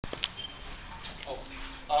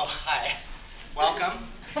Oh, hi. Welcome.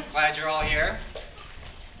 Glad you're all here.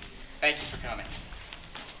 Thank you for coming.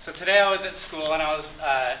 So today I was at school and I was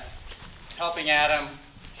helping Adam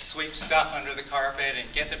sweep stuff under the carpet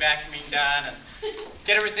and get the vacuuming done and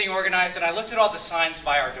get everything organized. And I looked at all the signs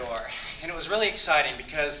by our door. And it was really exciting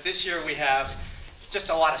because this year we have just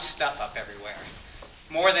a lot of stuff up everywhere.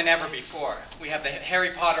 More than ever before. We have the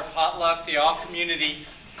Harry Potter potluck, the all-community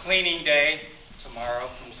cleaning day tomorrow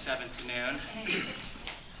from 7 to noon.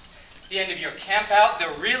 The end of year camp out,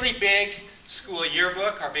 the really big school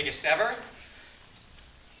yearbook, our biggest ever.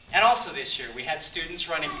 And also this year, we had students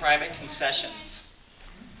running private concessions.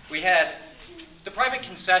 The private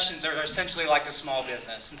concessions are essentially like a small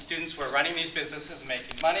business, and students were running these businesses and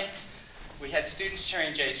making money. We had students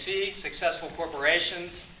cheering JC, successful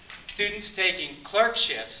corporations, students taking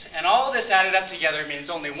clerkships, and all of this added up together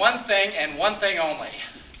means only one thing and one thing only.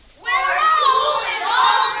 We're old and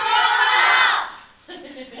all grown up!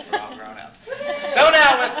 We're all grown up. So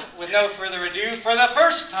now, with no further ado, for the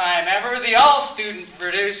first time ever, the all-student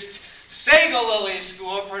produced Sega Lily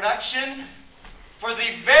School production for the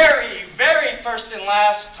very, very first and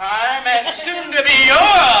last time, and soon to be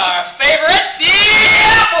your favorite, The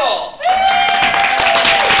Apple!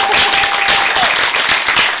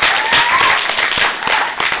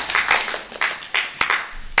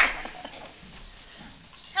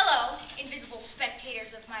 Hello, invisible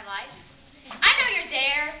spectators of my life. I know you're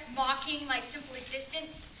there, mocking my simple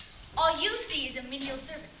existence. All you see is a menial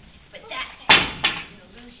servant, but that's an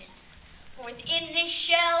illusion. For within this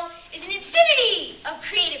shell is an infinity of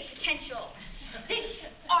creative potential.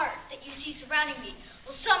 This art that you see surrounding me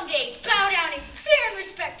will someday bow down in fear and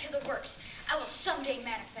respect to the works I will someday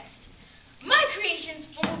manifest. My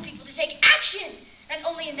creations will move people to take action, not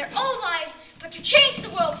only in their own lives, but to change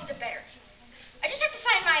the world for the better. I just have to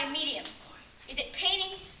find my medium. Is it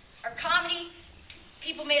painting or comedy?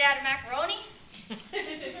 People made out of macaroni?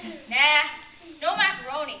 Nah, no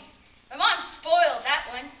macaroni. My mom spoiled that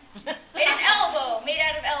one. Made an elbow, made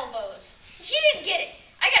out of elbows. She didn't get it.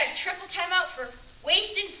 I got a triple timeout for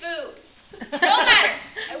wasting food. No matter.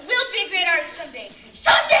 I will be a great artist someday.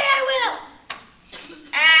 Someday I will!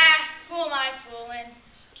 Who am I fooling?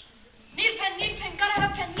 Need a pen, gotta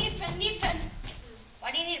have a pen, need a pen.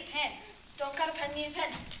 Why do you need a pen? Don't got a pen, need a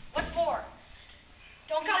pen. What for?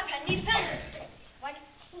 Don't got a pen, need a pen. Why do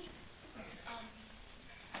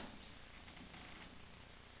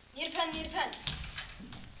Need a pen, need a pen.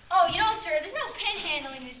 Oh, you know, sir, there's no pen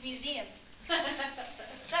handle in this museum.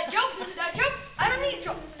 That joke? I don't need a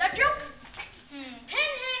joke. That joke? Pen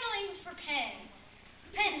handling for pen.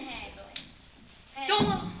 Pen handling. Pen. Don't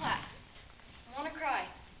want to clap. I want to cry.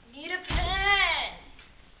 Need a pen.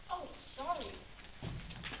 Oh, sorry.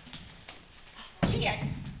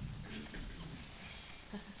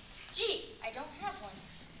 Gee, I don't have one.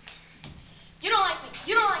 You don't like me.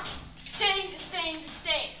 You don't like me. Staying.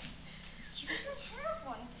 You don't have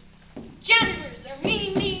one. Janitors, they're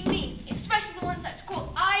mean. Especially the ones at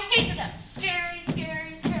school. I hated them. Scary.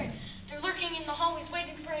 They're lurking in the hallways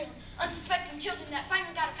waiting for unsuspecting children that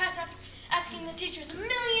finally got a pass after asking the teachers a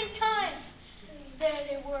million times. There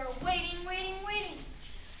they were, waiting.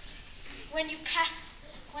 When you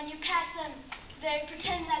pass them, they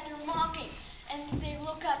pretend that they're mocking, and they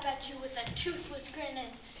look up at you with a toothless grin and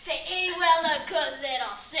say, well, a good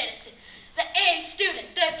little citizen. The A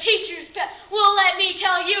student, the teacher's pet. Well, let me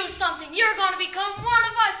tell you something. You're going to become one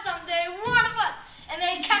of us someday, one of us. And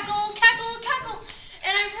they cackle.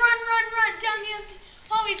 And I run down the empty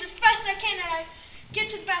hallways as fast as I can, and I get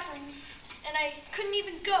to the bathroom, and I couldn't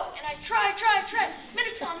even go. And I try,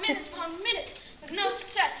 minutes on minutes, with no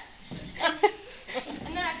success.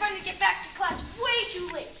 And then I finally get back to class way too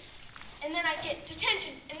late. And then I get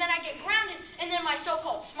detention, and then I get grounded, and then my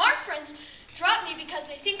so-called smart friends drop me because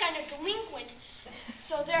they think I'm a delinquent.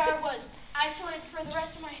 So there I was, isolated for the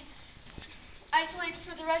rest of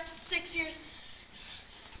 6 years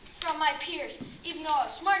from my peers, even though I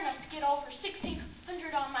was smart enough to get over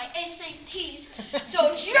 1,600 on my SATs.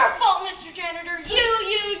 So it's your fault, Mr. Janitor.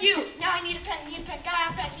 You. Now I need a pen. Gotta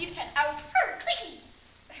have a pen. Need a pen. I was clicky.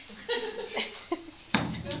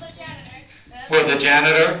 Will the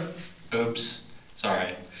janitor? Oops.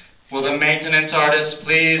 Sorry. Will the maintenance artist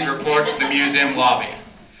please report to the museum lobby?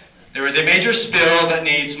 There is a major spill that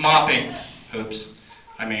needs mopping.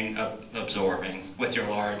 Absorbing with your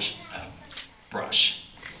large brush.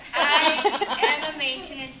 I am a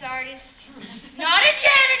maintenance artist.